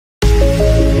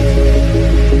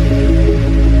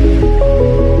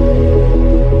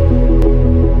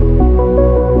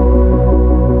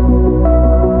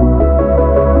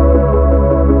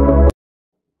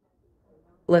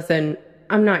Listen,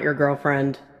 I'm not your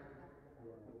girlfriend.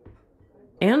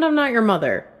 And I'm not your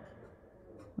mother.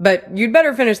 But you'd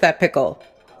better finish that pickle,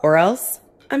 or else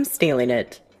I'm stealing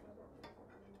it.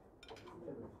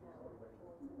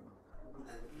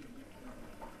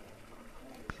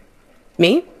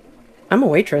 Me? I'm a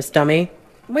waitress, dummy.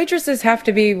 Waitresses have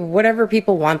to be whatever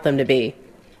people want them to be.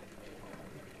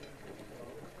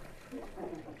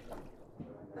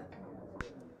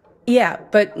 Yeah,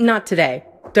 but not today.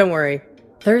 Don't worry.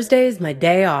 Thursday's my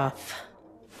day off.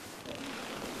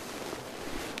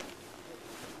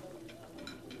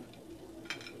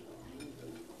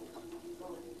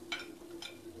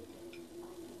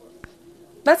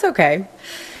 That's okay.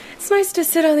 It's nice to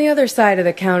sit on the other side of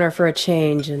the counter for a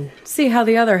change and see how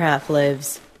the other half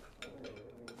lives.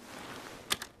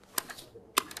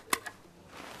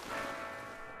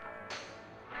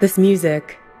 This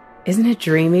music, isn't it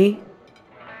dreamy?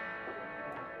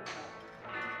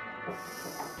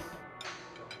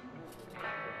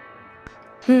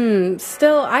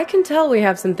 Still, I can tell we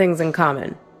have some things in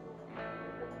common.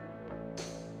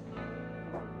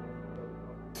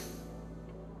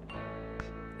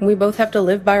 We both have to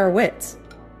live by our wits.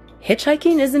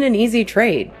 Hitchhiking isn't an easy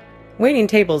trade. Waiting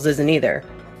tables isn't either.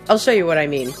 I'll show you what I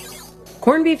mean.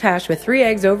 Corned beef hash with 3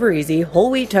 eggs over easy, whole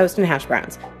wheat toast and hash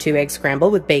browns. 2 eggs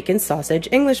scrambled with bacon, sausage,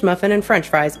 English muffin, and french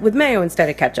fries with mayo instead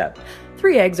of ketchup.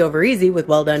 3 eggs over easy with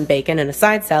well-done bacon and a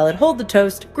side salad, hold the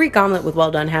toast, Greek omelet with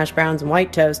well-done hash browns and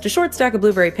white toast, a short stack of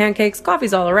blueberry pancakes,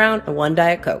 coffees all around, and 1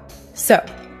 Diet Coke. So,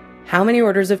 how many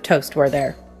orders of toast were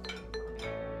there?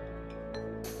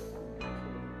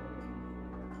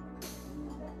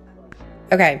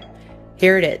 Okay,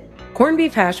 here it is. Corned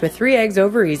beef hash with 3 eggs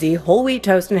over easy, whole wheat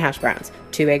toast and hash browns.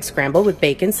 2 eggs scrambled with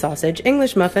bacon, sausage,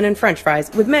 English muffin, and french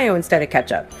fries with mayo instead of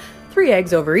ketchup. 3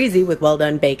 eggs over easy with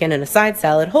well-done bacon and a side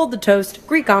salad, hold the toast,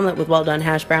 Greek omelet with well-done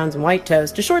hash browns and white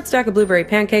toast, a short stack of blueberry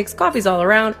pancakes, coffees all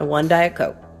around, and 1 Diet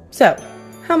Coke. So,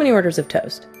 how many orders of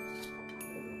toast?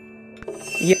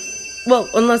 Yeah, well,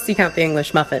 unless you count the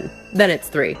English muffin. Then it's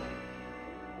 3.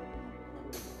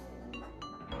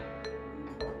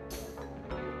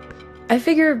 I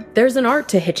figure there's an art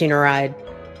to hitching a ride.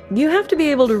 You have to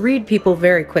be able to read people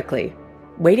very quickly.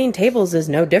 Waiting tables is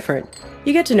no different.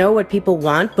 You get to know what people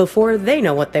want before they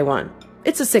know what they want.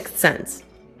 It's a sixth sense.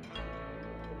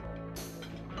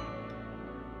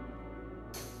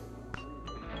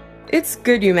 It's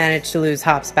good you managed to lose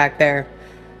Hops back there.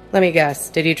 Let me guess,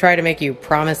 did he try to make you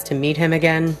promise to meet him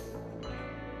again?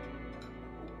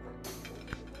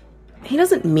 He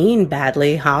doesn't mean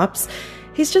badly, Hops.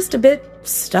 He's just a bit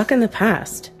stuck in the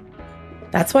past.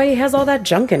 That's why he has all that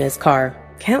junk in his car.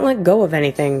 Can't let go of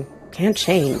anything. Can't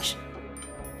change.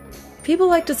 People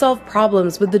like to solve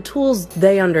problems with the tools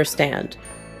they understand.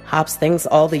 Hops thinks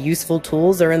all the useful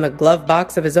tools are in the glove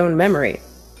box of his own memory.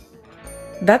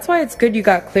 That's why it's good you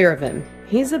got clear of him.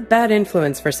 He's a bad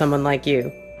influence for someone like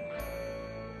you.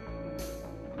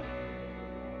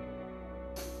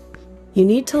 You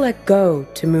need to let go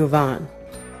to move on.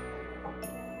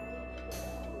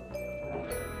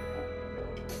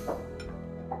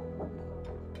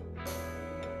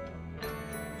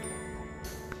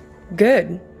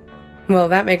 Good. Well,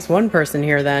 that makes one person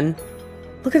here then.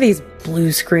 Look at these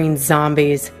blue screen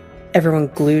zombies. Everyone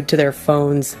glued to their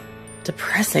phones.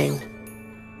 Depressing.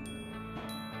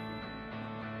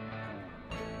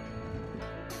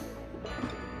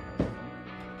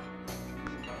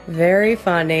 Very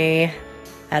funny.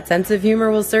 That sense of humor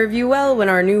will serve you well when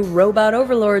our new robot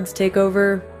overlords take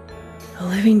over. The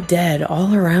living dead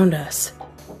all around us.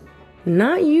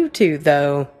 Not you two,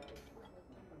 though.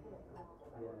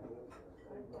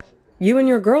 You and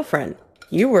your girlfriend.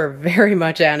 You were very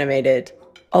much animated.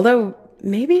 Although,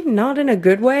 maybe not in a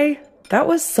good way. That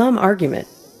was some argument.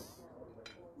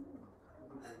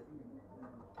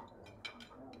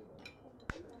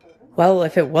 Well,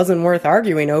 if it wasn't worth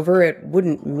arguing over, it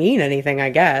wouldn't mean anything,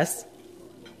 I guess.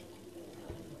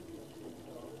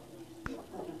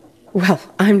 Well,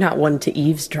 I'm not one to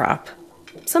eavesdrop.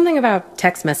 Something about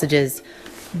text messages,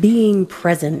 being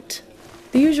present.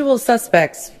 The usual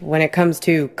suspects when it comes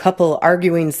to couple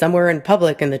arguing somewhere in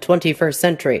public in the 21st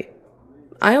century.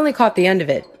 I only caught the end of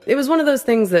it. It was one of those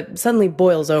things that suddenly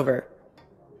boils over.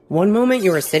 One moment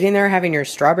you were sitting there having your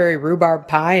strawberry rhubarb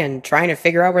pie and trying to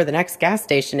figure out where the next gas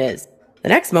station is. The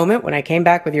next moment, when I came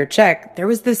back with your check, there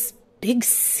was this big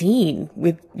scene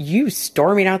with you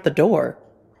storming out the door.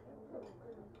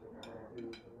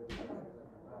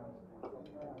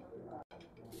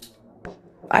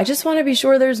 I just want to be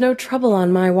sure there's no trouble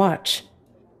on my watch.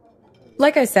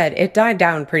 Like I said, it died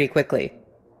down pretty quickly.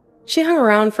 She hung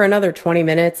around for another 20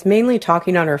 minutes, mainly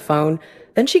talking on her phone,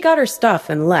 then she got her stuff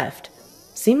and left.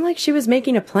 Seemed like she was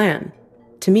making a plan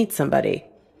to meet somebody.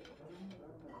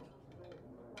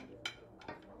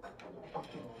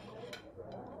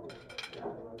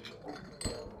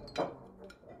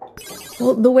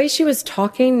 Well, the way she was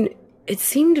talking, it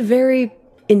seemed very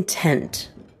intent.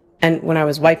 And when I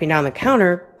was wiping down the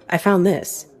counter, I found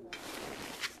this.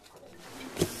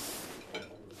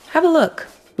 Have a look.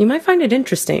 You might find it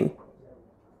interesting.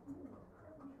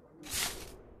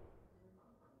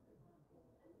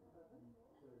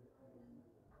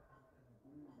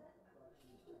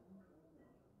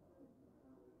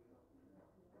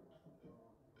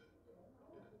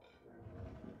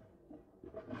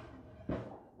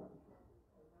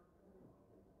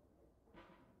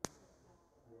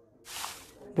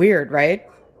 Weird, right?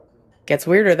 Gets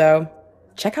weirder, though.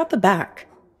 Check out the back.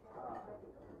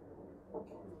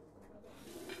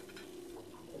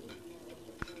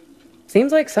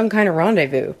 Seems like some kind of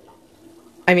rendezvous.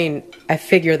 I mean, I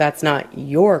figure that's not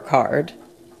your card.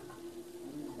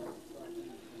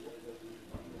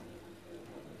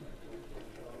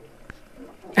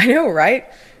 I know, right?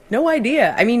 No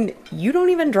idea. I mean, you don't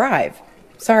even drive.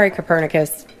 Sorry,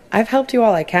 Copernicus. I've helped you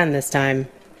all I can this time.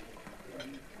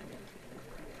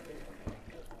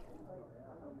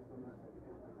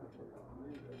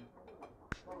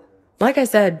 Like I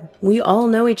said, we all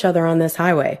know each other on this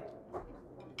highway.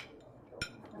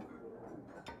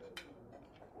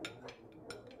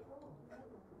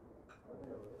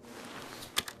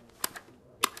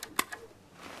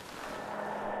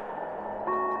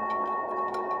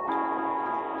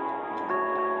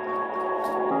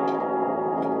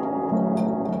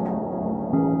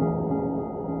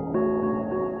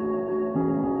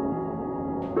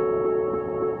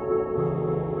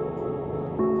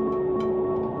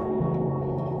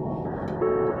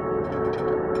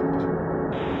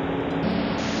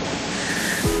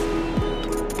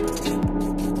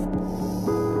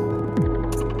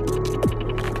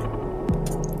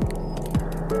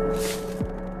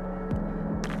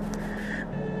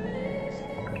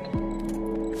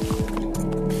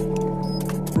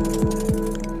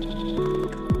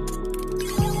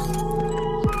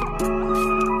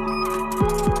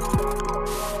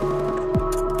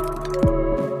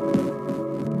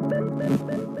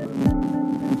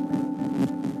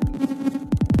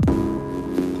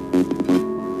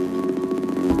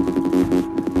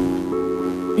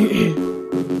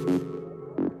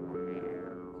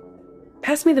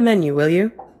 Pass me the menu, will you?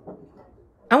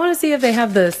 I want to see if they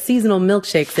have the seasonal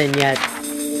milkshakes in yet.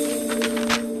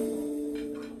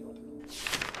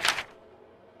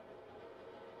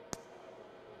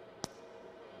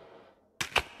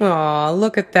 Aw,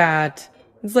 look at that.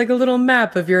 It's like a little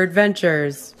map of your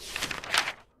adventures.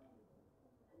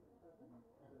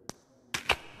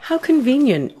 How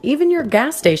convenient. Even your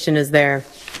gas station is there.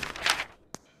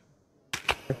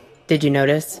 Did you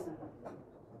notice?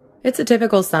 It's a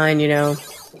typical sign, you know.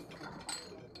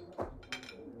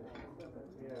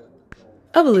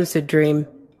 Of a lucid dream.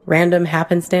 Random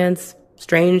happenstance.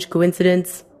 Strange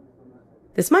coincidence.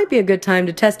 This might be a good time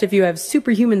to test if you have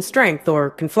superhuman strength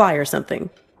or can fly or something.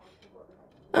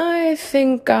 I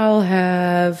think I'll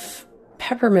have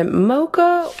peppermint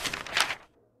mocha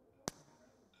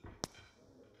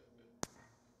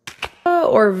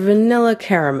or vanilla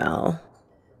caramel.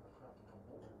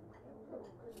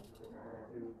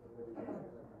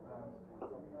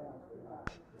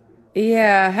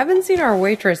 Yeah, haven't seen our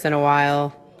waitress in a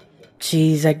while.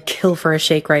 Jeez, I'd kill for a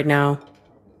shake right now.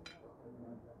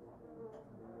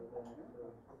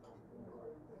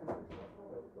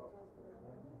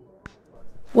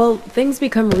 Well, things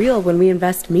become real when we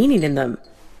invest meaning in them.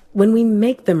 When we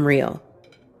make them real.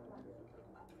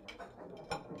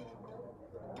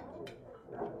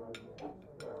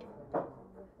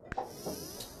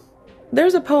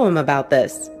 There's a poem about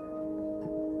this.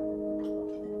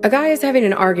 A guy is having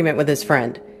an argument with his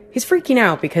friend. He's freaking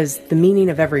out because the meaning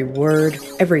of every word,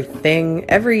 everything,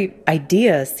 every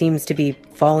idea seems to be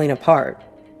falling apart.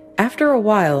 After a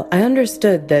while, I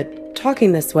understood that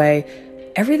talking this way,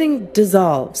 everything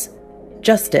dissolves.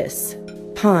 Justice,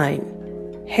 pine,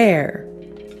 hair,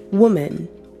 woman,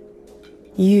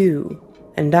 you,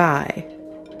 and I.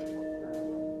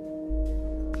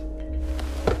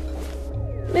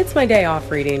 It's my day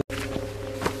off reading.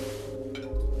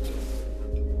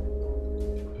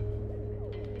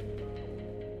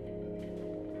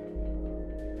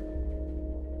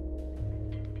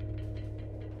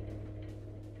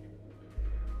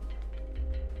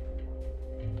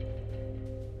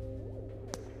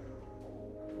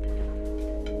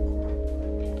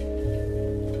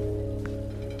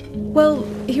 Well,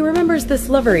 he remembers this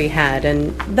lover he had,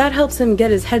 and that helps him get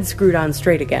his head screwed on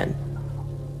straight again.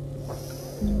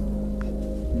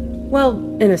 Well,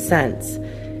 in a sense.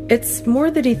 It's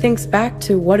more that he thinks back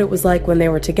to what it was like when they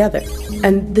were together,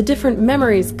 and the different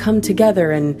memories come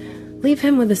together and leave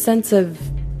him with a sense of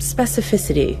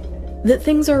specificity. That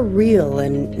things are real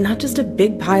and not just a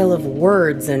big pile of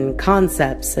words and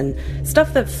concepts and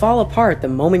stuff that fall apart the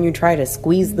moment you try to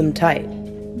squeeze them tight.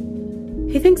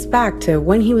 He thinks back to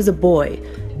when he was a boy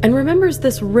and remembers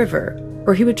this river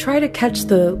where he would try to catch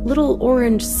the little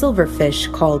orange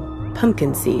silverfish called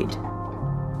pumpkin seed.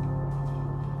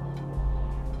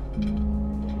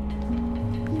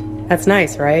 That's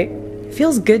nice, right?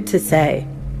 Feels good to say.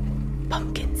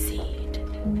 Pumpkin seed.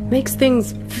 Makes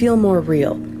things feel more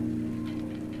real.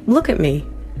 Look at me.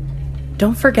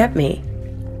 Don't forget me.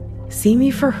 See me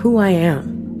for who I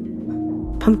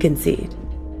am. Pumpkin seed.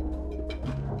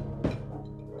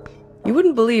 You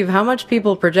wouldn't believe how much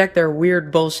people project their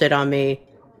weird bullshit on me.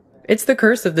 It's the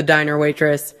curse of the diner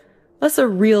waitress. Less a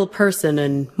real person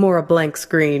and more a blank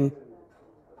screen.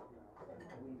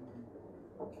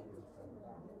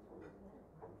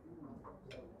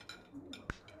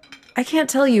 I can't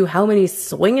tell you how many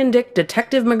swingin' dick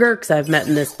Detective McGurks I've met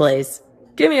in this place.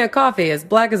 Give me a coffee as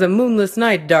black as a moonless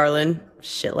night, darlin'.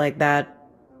 Shit like that.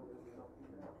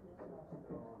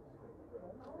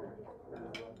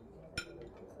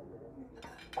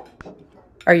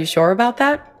 Are you sure about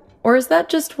that? Or is that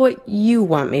just what you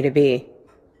want me to be?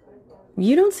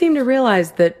 You don't seem to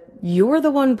realize that you're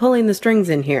the one pulling the strings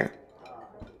in here.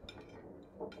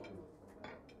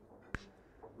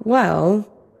 Well,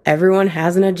 everyone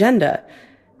has an agenda.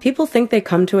 People think they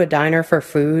come to a diner for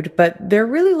food, but they're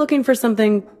really looking for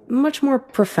something much more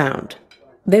profound.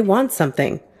 They want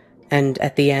something, and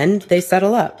at the end, they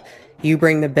settle up. You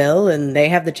bring the bill, and they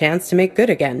have the chance to make good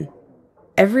again.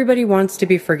 Everybody wants to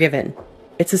be forgiven.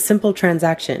 It's a simple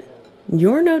transaction.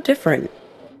 You're no different.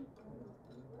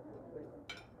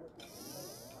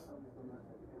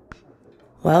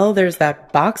 Well, there's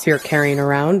that box you're carrying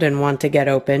around and want to get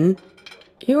open.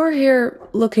 You're here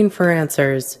looking for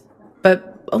answers, but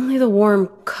only the warm,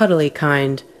 cuddly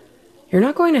kind. You're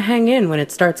not going to hang in when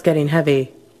it starts getting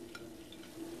heavy.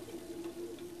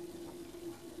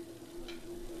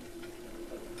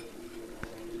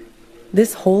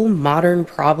 This whole modern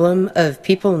problem of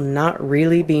people not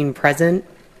really being present,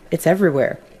 it's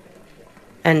everywhere.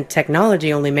 And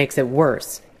technology only makes it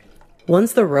worse.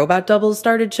 Once the robot doubles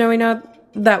started showing up,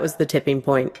 that was the tipping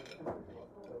point.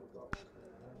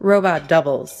 Robot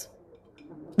doubles.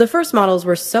 The first models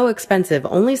were so expensive,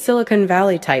 only Silicon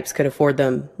Valley types could afford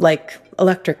them, like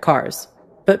electric cars.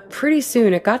 But pretty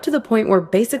soon it got to the point where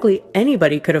basically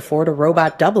anybody could afford a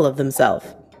robot double of themselves.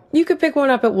 You could pick one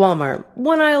up at Walmart,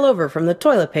 one aisle over from the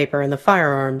toilet paper and the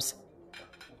firearms.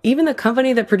 Even the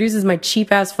company that produces my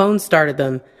cheap-ass phones started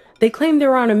them. They claimed they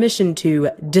were on a mission to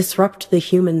disrupt the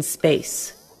human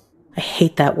space. I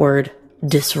hate that word,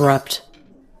 disrupt.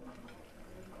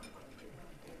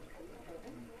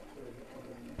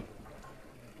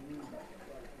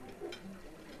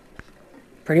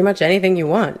 Pretty much anything you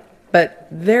want, but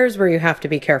there's where you have to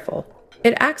be careful.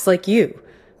 It acts like you,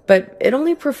 but it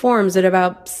only performs at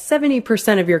about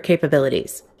 70% of your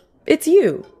capabilities. It's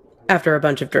you, after a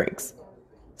bunch of drinks.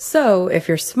 So, if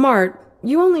you're smart,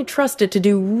 you only trust it to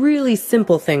do really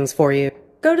simple things for you.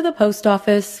 Go to the post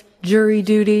office, jury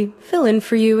duty, fill in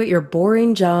for you at your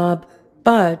boring job.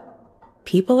 But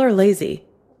people are lazy.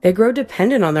 They grow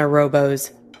dependent on their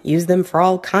robos, use them for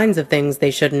all kinds of things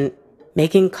they shouldn't.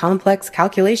 Making complex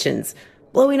calculations,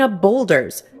 blowing up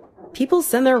boulders. People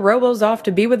send their robos off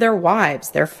to be with their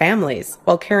wives, their families,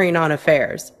 while carrying on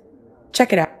affairs.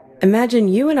 Check it out. Imagine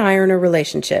you and I are in a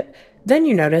relationship. Then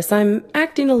you notice I'm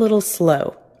acting a little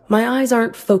slow. My eyes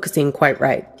aren't focusing quite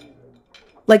right.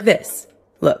 Like this.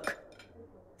 Look.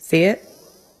 See it?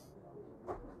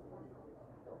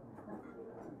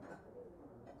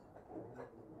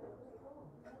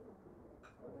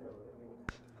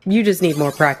 You just need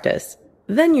more practice.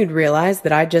 Then you'd realize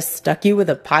that I just stuck you with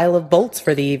a pile of bolts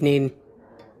for the evening.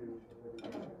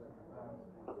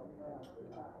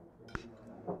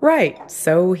 Right,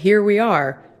 so here we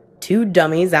are. Two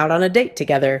dummies out on a date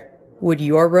together. Would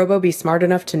your robo be smart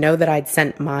enough to know that I'd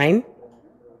sent mine?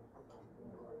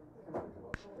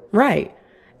 Right.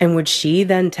 And would she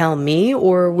then tell me,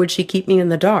 or would she keep me in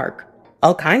the dark?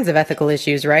 All kinds of ethical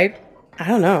issues, right? I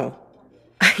don't know.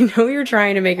 I know you're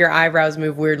trying to make your eyebrows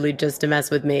move weirdly just to mess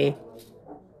with me.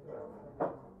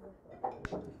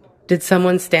 Did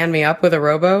someone stand me up with a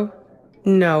robo?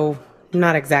 No,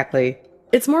 not exactly.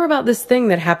 It's more about this thing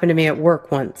that happened to me at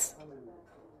work once.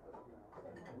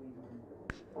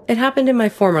 It happened in my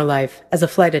former life as a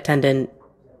flight attendant.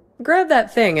 Grab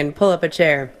that thing and pull up a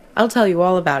chair. I'll tell you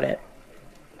all about it.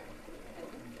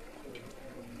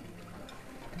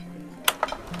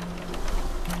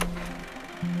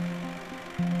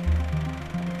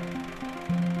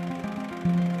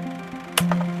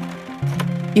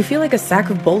 You feel like a sack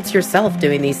of bolts yourself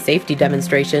doing these safety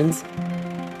demonstrations.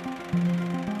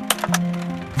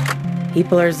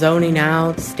 People are zoning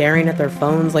out, staring at their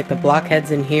phones like the blockheads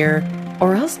in here,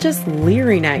 or else just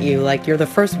leering at you like you're the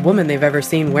first woman they've ever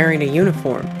seen wearing a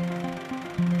uniform.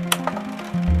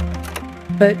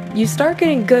 But you start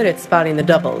getting good at spotting the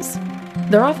doubles.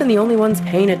 They're often the only ones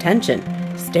paying attention,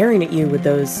 staring at you with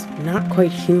those not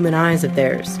quite human eyes of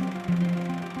theirs.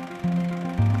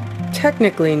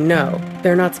 Technically, no,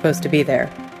 they're not supposed to be there.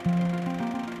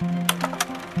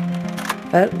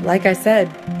 But like I said,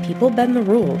 people bend the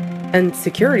rule, and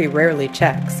security rarely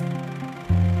checks.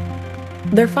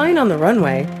 They're fine on the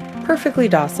runway, perfectly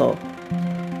docile.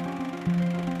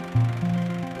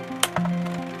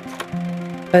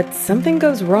 But something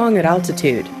goes wrong at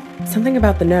altitude, something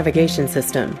about the navigation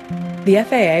system. The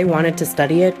FAA wanted to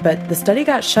study it, but the study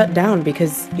got shut down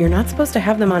because you're not supposed to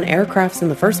have them on aircrafts in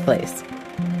the first place.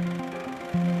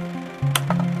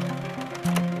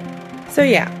 So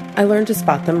yeah, I learned to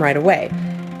spot them right away.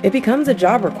 It becomes a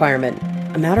job requirement,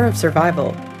 a matter of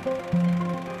survival.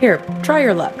 Here, try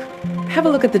your luck. Have a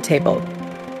look at the table.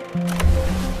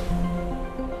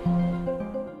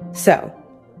 So,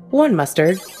 1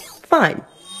 mustard, fine.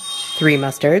 3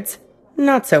 mustards,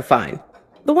 not so fine.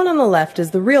 The one on the left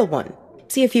is the real one.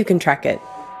 See if you can track it.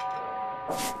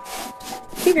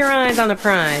 Keep your eyes on the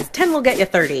prize. 10 will get you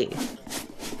 30.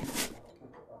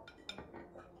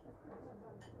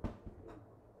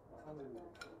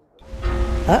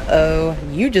 Uh-oh,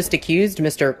 you just accused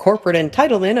Mr. Corporate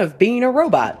Entitlement of being a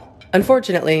robot.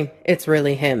 Unfortunately, it's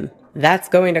really him. That's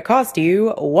going to cost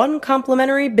you 1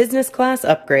 complimentary business class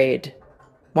upgrade.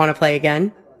 Want to play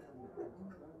again?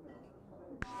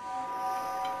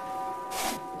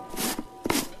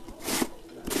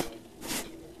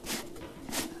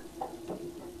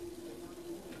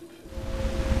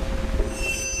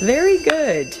 Very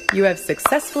good. You have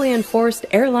successfully enforced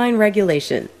airline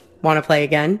regulation. Want to play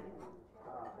again?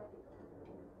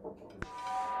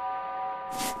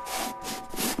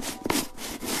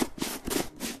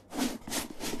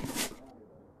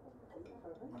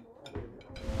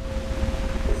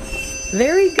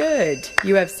 Very good.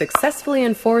 You have successfully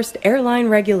enforced airline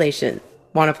regulation.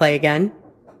 Want to play again?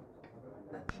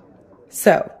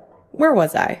 So, where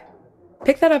was I?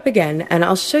 Pick that up again, and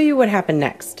I'll show you what happened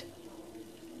next.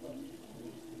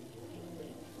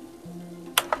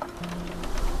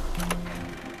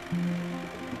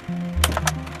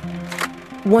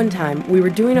 One time, we were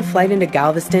doing a flight into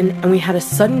Galveston, and we had a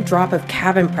sudden drop of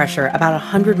cabin pressure about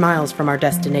 100 miles from our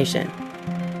destination.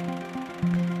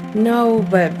 No,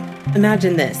 but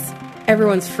imagine this.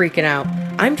 Everyone's freaking out.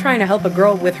 I'm trying to help a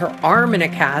girl with her arm in a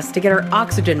cast to get her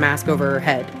oxygen mask over her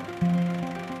head.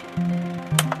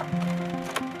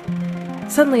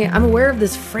 Suddenly, I'm aware of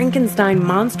this Frankenstein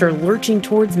monster lurching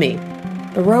towards me.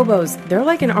 The robos, they're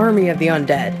like an army of the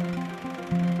undead.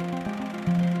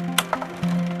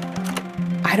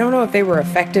 I don't know if they were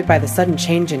affected by the sudden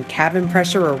change in cabin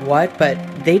pressure or what, but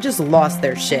they just lost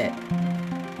their shit.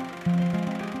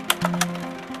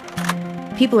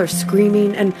 People are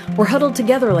screaming, and we're huddled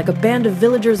together like a band of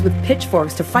villagers with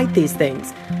pitchforks to fight these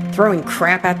things, throwing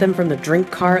crap at them from the drink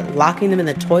cart, locking them in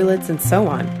the toilets, and so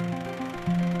on.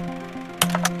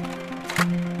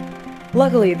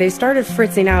 Luckily, they started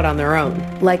fritzing out on their own,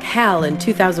 like Hal in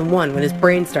 2001 when his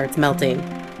brain starts melting.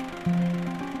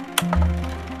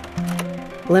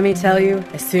 Let me tell you,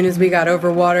 as soon as we got over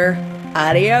water,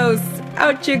 adios!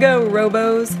 Out you go,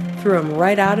 robos! Threw them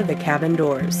right out of the cabin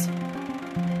doors.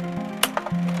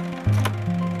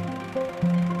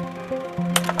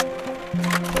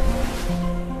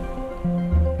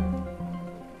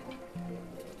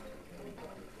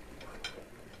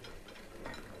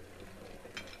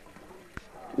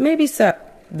 Maybe so.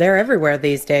 They're everywhere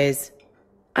these days.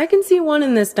 I can see one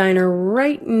in this diner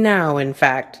right now, in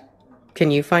fact.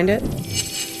 Can you find it?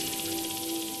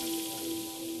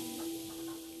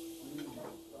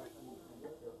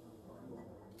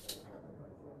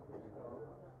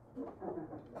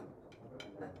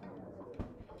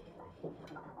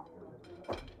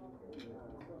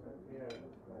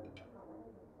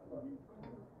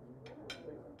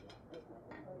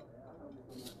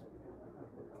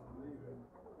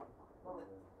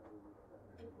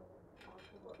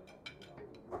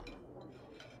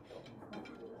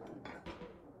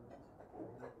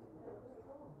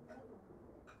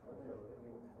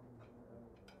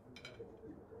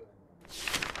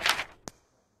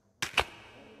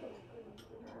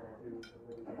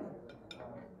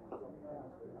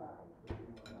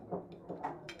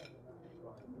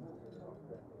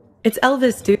 It's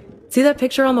Elvis, dude. See that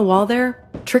picture on the wall there?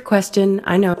 Trick question,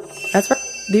 I know. That's right.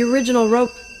 The original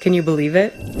rope. Can you believe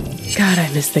it? God,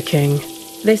 I miss the king.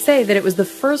 They say that it was the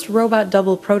first robot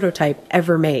double prototype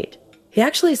ever made. He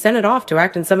actually sent it off to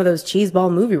act in some of those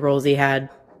cheeseball movie roles he had.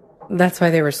 That's why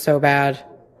they were so bad.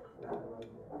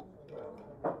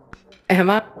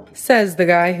 Emma, says the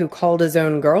guy who called his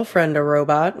own girlfriend a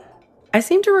robot. I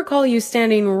seem to recall you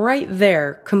standing right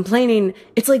there, complaining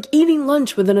it's like eating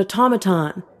lunch with an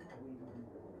automaton.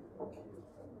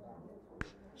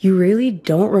 You really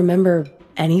don't remember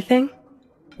anything?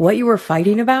 What you were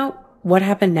fighting about? What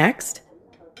happened next?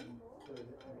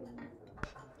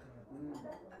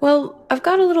 Well, I've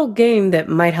got a little game that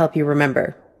might help you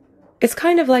remember. It's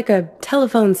kind of like a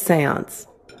telephone seance.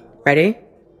 Ready?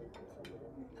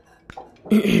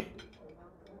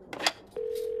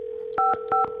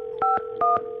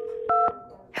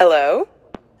 Hello?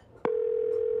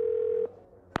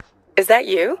 Is that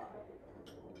you?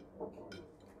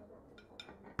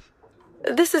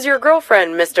 This is your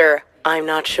girlfriend, Mr. I'm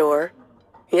not sure.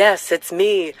 Yes, it's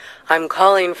me. I'm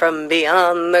calling from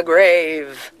beyond the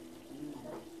grave.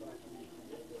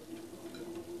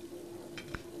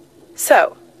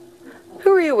 So,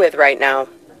 who are you with right now?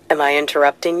 Am I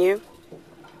interrupting you?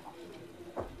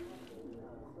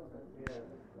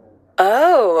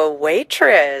 Oh, a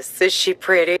waitress. Is she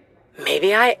pretty?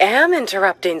 Maybe I am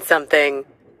interrupting something.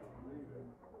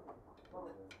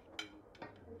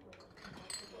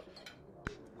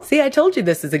 See, I told you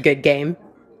this is a good game.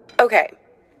 Okay,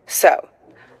 so,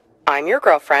 I'm your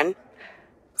girlfriend.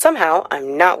 Somehow,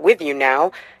 I'm not with you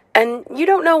now, and you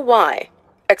don't know why.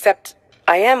 Except,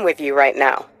 I am with you right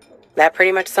now. That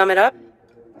pretty much sum it up?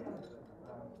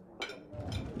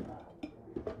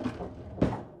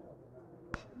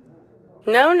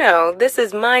 No, this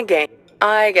is my game.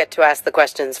 I get to ask the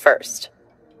questions first.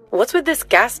 What's with this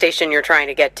gas station you're trying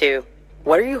to get to?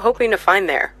 What are you hoping to find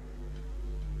there?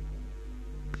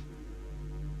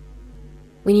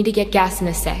 We need to get gas in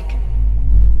a sec.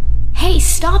 Hey,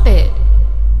 stop it!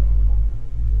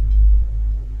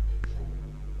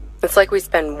 It's like we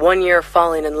spend 1 year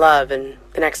falling in love and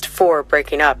the next 4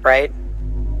 breaking up, right?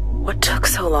 What took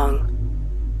so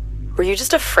long? Were you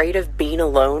just afraid of being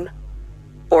alone?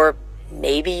 Or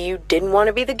maybe you didn't want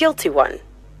to be the guilty one,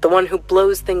 the one who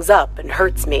blows things up and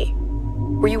hurts me.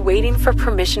 Were you waiting for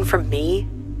permission from me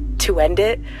to end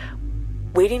it?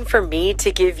 Waiting for me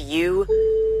to give you...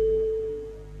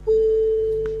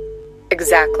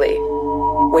 Exactly.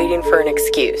 Waiting for an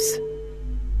excuse.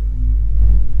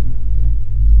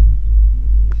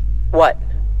 What?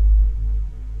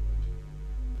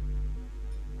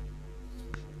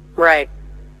 Right.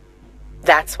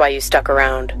 That's why you stuck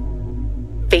around.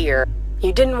 Fear.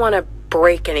 You didn't want to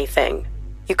break anything.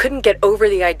 You couldn't get over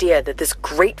the idea that this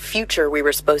great future we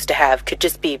were supposed to have could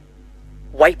just be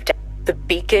wiped out. The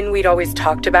beacon we'd always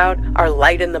talked about, our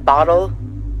light in the bottle,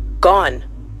 gone.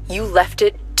 You left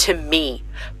it to me.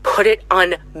 Put it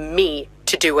on me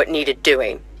to do what needed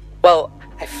doing. Well,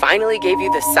 I finally gave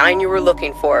you the sign you were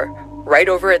looking for, right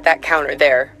over at that counter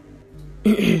there.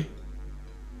 You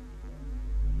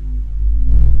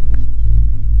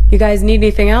guys need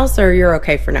anything else, or you're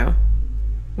okay for now?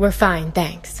 We're fine,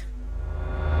 thanks.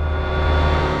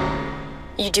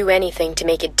 You do anything to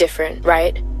make it different,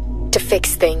 right? To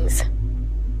fix things.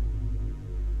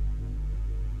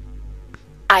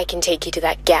 I can take you to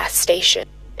that gas station,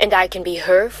 and I can be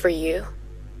her for you.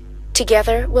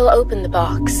 Together, we'll open the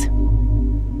box.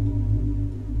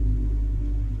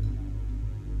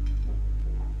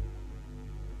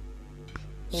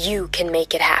 You can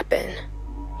make it happen.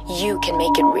 You can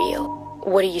make it real.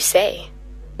 What do you say?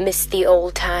 Miss the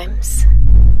old times?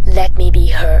 Let me be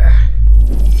her.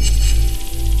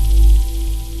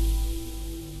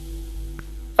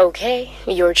 Okay,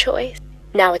 your choice.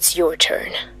 Now it's your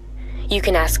turn. You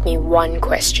can ask me one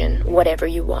question, whatever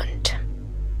you want.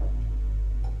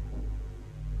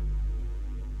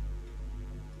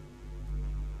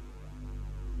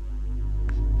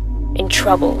 In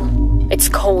trouble. It's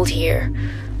cold here.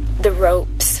 The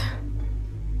ropes.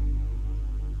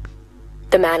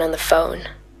 The man on the phone.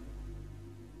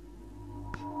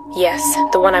 Yes,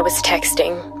 the one I was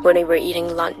texting when we were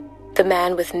eating lunch. The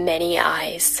man with many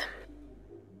eyes.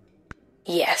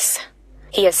 Yes,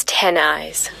 he has 10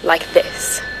 eyes, like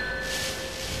this.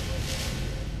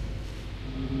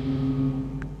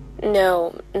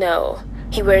 No,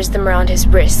 he wears them around his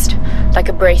wrist, like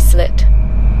a bracelet.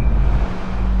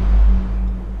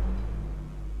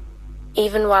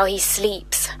 Even while he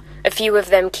sleeps, a few of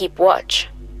them keep watch,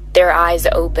 their eyes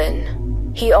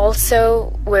open. He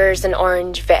also wears an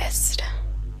orange vest.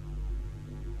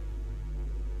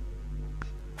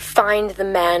 Find the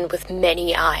man with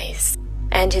many eyes,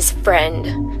 and his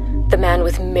friend, the man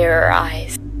with mirror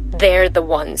eyes. They're the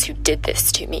ones who did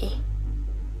this to me.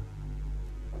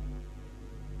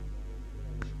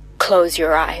 Close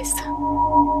your eyes.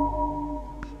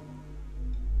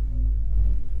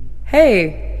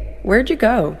 Hey, where'd you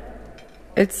go?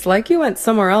 It's like you went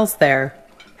somewhere else there,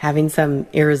 having some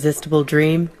irresistible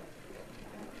dream.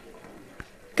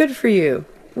 Good for you.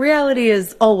 Reality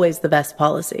is always the best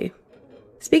policy.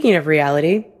 Speaking of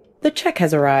reality, the check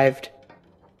has arrived.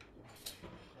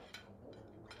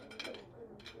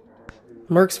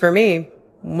 Works for me.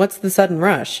 What's the sudden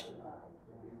rush?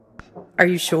 Are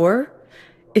you sure?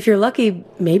 If you're lucky,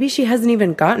 maybe she hasn't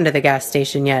even gotten to the gas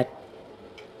station yet.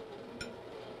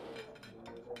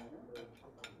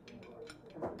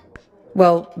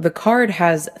 Well, the card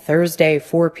has Thursday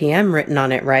 4 p.m. written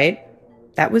on it, right?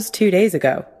 That was 2 days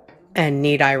ago. And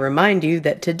need I remind you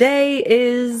that today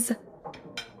is...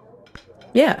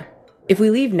 Yeah. If we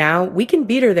leave now, we can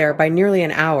beat her there by nearly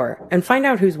an hour and find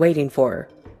out who's waiting for her.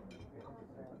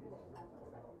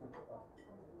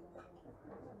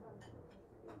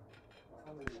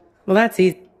 Well, that's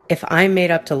easy. If I'm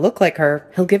made up to look like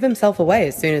her, he'll give himself away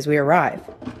as soon as we arrive.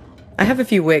 I have a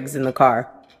few wigs in the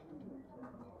car.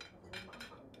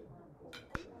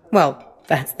 Well,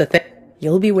 that's the thing.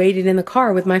 You'll be waiting in the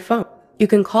car with my phone. You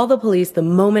can call the police the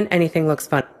moment anything looks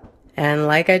funny. And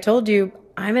like I told you,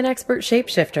 I'm an expert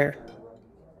shapeshifter.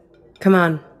 Come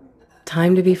on.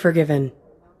 Time to be forgiven.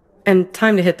 And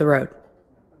time to hit the road.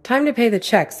 Time to pay the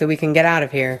check so we can get out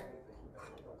of here.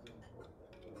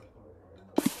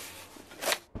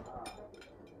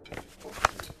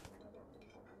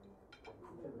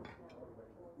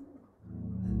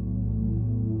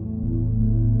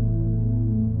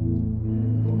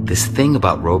 This thing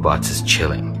about robots is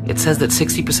chilling. It says that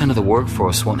 60% of the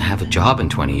workforce won't have a job in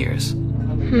 20 years.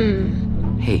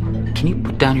 Hey, can you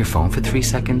put down your phone for 3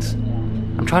 seconds?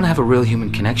 I'm trying to have a real human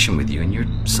connection with you, and you're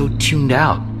so tuned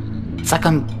out. It's like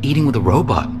I'm eating with a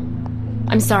robot.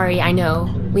 I'm sorry, I know.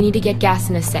 We need to get gas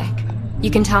in a sec. You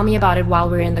can tell me about it while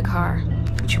we're in the car.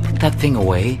 Would you put that thing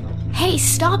away? Hey,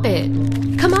 stop it!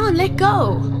 Come on, let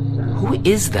go! Who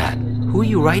is that? Who are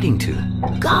you writing to?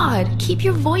 God, keep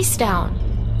your voice down.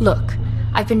 Look,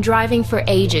 I've been driving for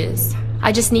ages.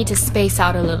 I just need to space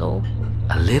out a little.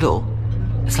 A little?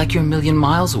 It's like you're a million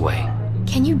miles away.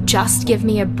 Can you just give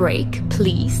me a break,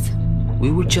 please?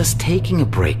 We were just taking a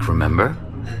break, remember?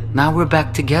 Now we're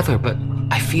back together, but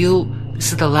I feel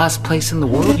this is the last place in the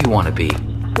world you want to be.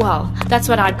 Well, that's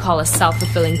what I'd call a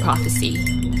self-fulfilling prophecy.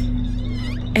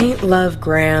 Ain't love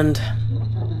grand?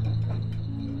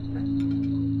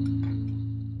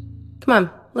 Come on,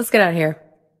 let's get out of here.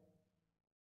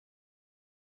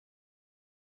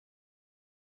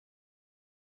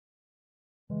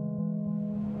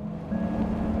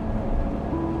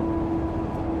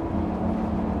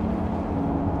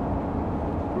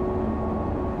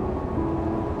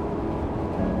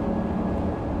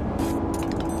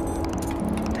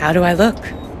 How do I look?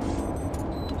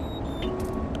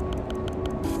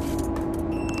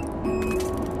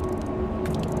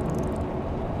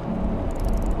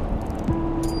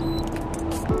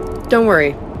 Don't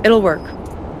worry, it'll work.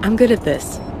 I'm good at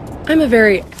this. I'm a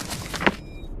very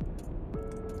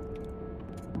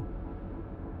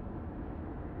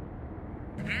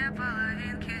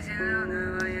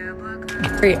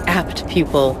apt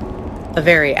pupil. A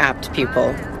very apt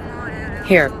pupil.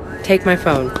 Here, take my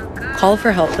phone. Call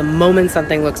for help the moment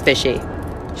something looks fishy.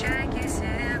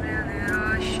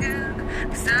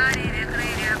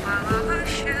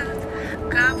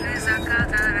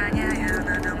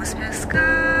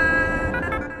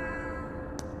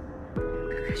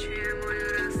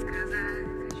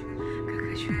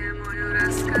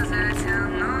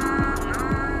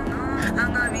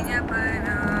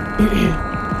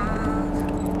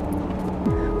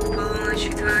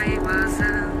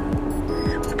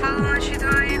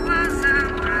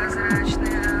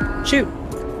 Shoot.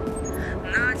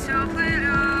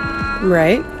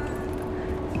 Right?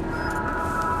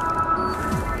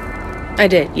 I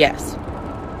did, yes.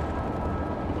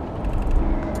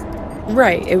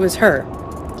 Right, it was her.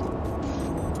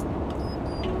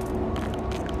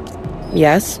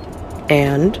 Yes,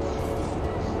 and?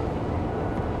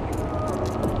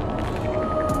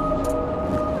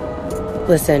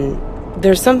 Listen,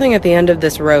 there's something at the end of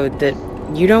this road that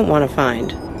you don't want to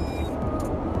find.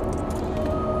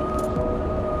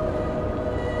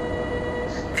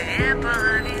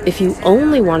 If you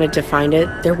only wanted to find it,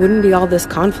 there wouldn't be all this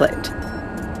conflict.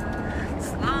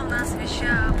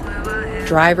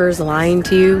 Drivers lying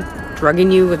to you,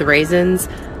 drugging you with raisins,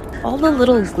 all the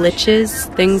little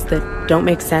glitches, things that don't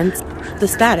make sense, the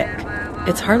static.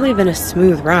 It's hardly been a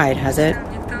smooth ride, has it?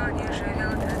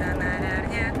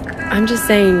 I'm just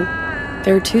saying,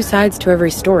 there are two sides to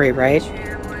every story, right?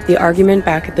 The argument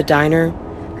back at the diner,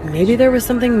 maybe there was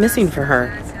something missing for her.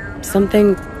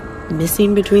 Something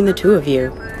missing between the two of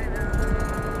you.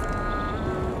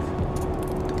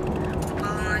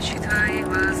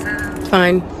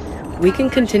 Fine. We can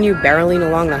continue barreling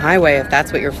along the highway if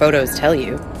that's what your photos tell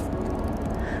you.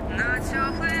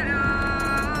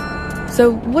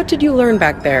 So, what did you learn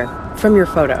back there from your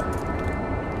photo?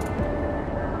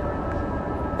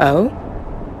 Oh?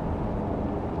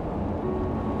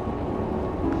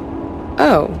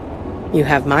 Oh, you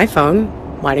have my phone.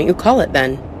 Why don't you call it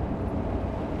then?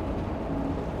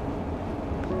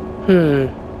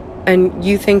 And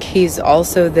you think he's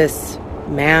also this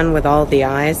man with all the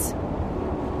eyes?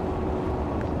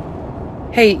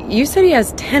 Hey, you said he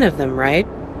has 10 of them, right?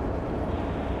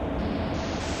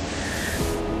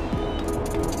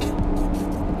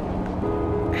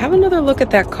 Have another look at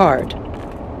that card.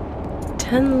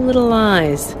 10 little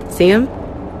eyes. See him?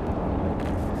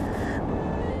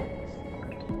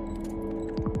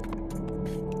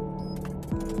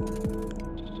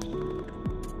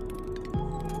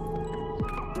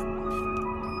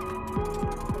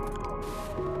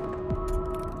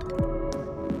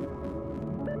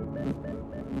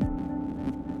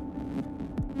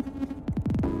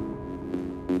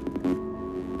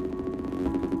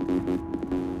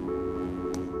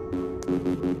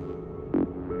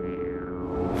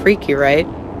 Freaky, right?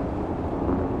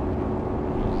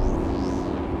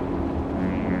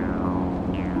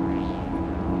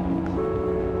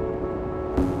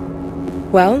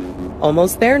 Well,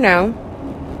 almost there now.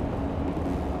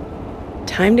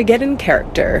 Time to get in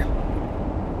character.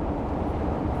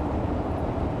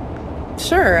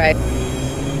 Sure, I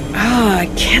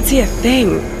can't see a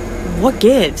thing. What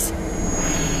gives?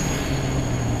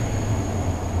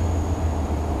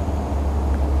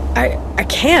 I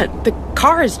can't. The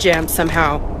car is jammed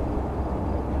somehow.